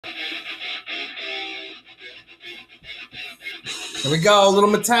Here we go, a little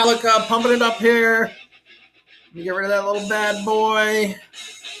Metallica, pumping it up here. Let me get rid of that little bad boy.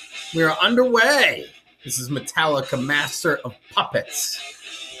 We are underway. This is Metallica, Master of Puppets.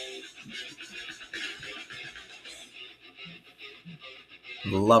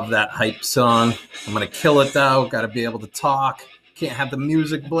 Love that hype song. I'm going to kill it though. Got to be able to talk. Can't have the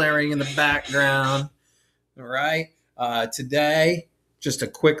music blaring in the background. All right. Today, just a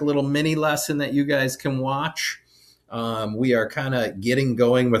quick little mini lesson that you guys can watch. We are kind of getting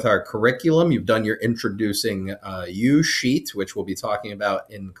going with our curriculum. You've done your introducing you sheet, which we'll be talking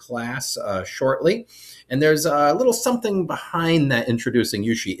about in class shortly. And there's a little something behind that introducing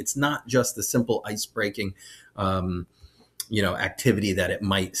you sheet. It's not just the simple ice-breaking activity that it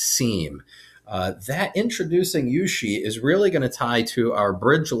might seem. That introducing you sheet is really going to tie to our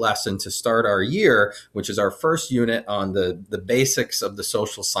bridge lesson to start our year, which is our first unit on the basics of the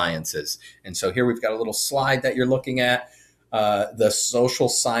social sciences. And so here we've got a little slide that you're looking at, the social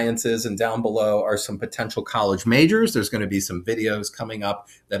sciences, and down below are some potential college majors. There's going to be some videos coming up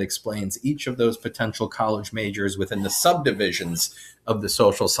that explains each of those potential college majors within the subdivisions of the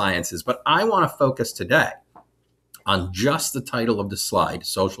social sciences. But I want to focus today on just the title of the slide,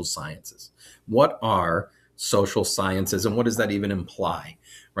 social sciences. What are social sciences and what does that even imply,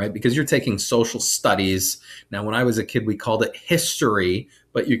 right? Because you're taking social studies. Now, when I was a kid, we called it history,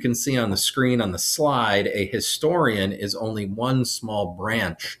 but you can see on the screen on the slide, a historian is only one small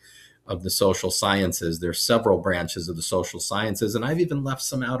branch of the social sciences. There's several branches of the social sciences, and I've even left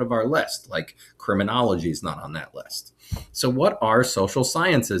some out of our list, like criminology is not on that list. So what are social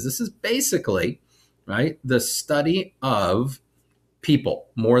sciences? This is basically, right, the study of people,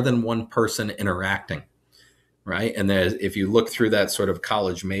 more than one person interacting, right? And if you look through that sort of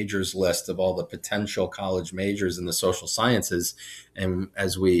college majors list of all the potential college majors in the social sciences, and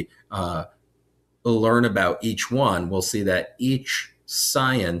as we learn about each one, we'll see that each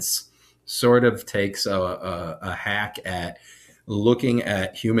science sort of takes a hack at looking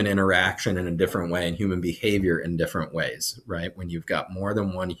at human interaction in a different way and human behavior in different ways, right? When you've got more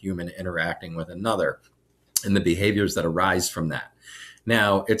than one human interacting with another and the behaviors that arise from that.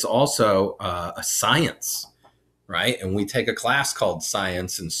 Now, it's also a science, right? And we take a class called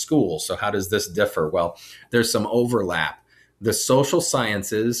science in school. So how does this differ? Well, there's some overlap. The social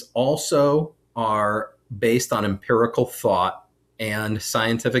sciences also are based on empirical thought and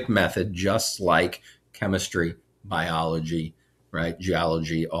scientific method, just like chemistry, biology, right?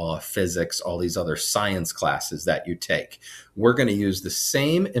 Geology, all physics, all these other science classes that you take. We're going to use the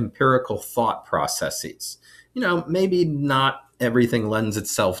same empirical thought processes. Maybe not everything lends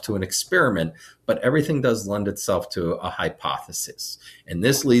itself to an experiment, but everything does lend itself to a hypothesis. And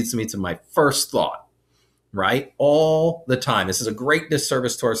this leads me to my first thought, right? All the time, this is a great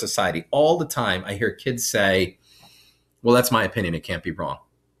disservice to our society. All the time I hear kids say, well, that's my opinion. It can't be wrong.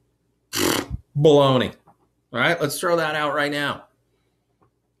 Baloney. All right, let's throw that out right now.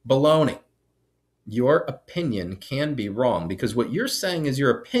 Baloney. Your opinion can be wrong because what you're saying is your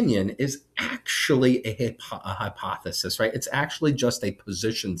opinion is actually a hypothesis, right? It's actually just a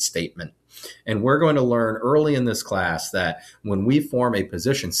position statement. And we're going to learn early in this class that when we form a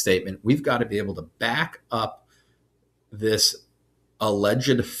position statement, we've got to be able to back up this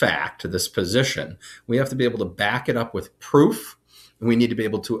alleged fact, this position. We have to be able to back it up with proof. And we need to be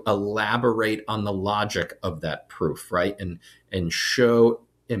able to elaborate on the logic of that proof, right? And show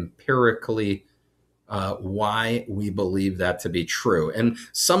empirically why we believe that to be true. And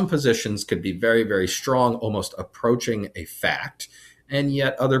some positions could be very, very strong, almost approaching a fact, and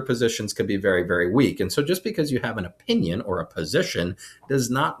yet other positions could be very, very weak. And so just because you have an opinion or a position does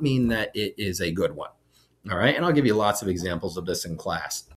not mean that it is a good one. All right. And I'll give you lots of examples of this in class.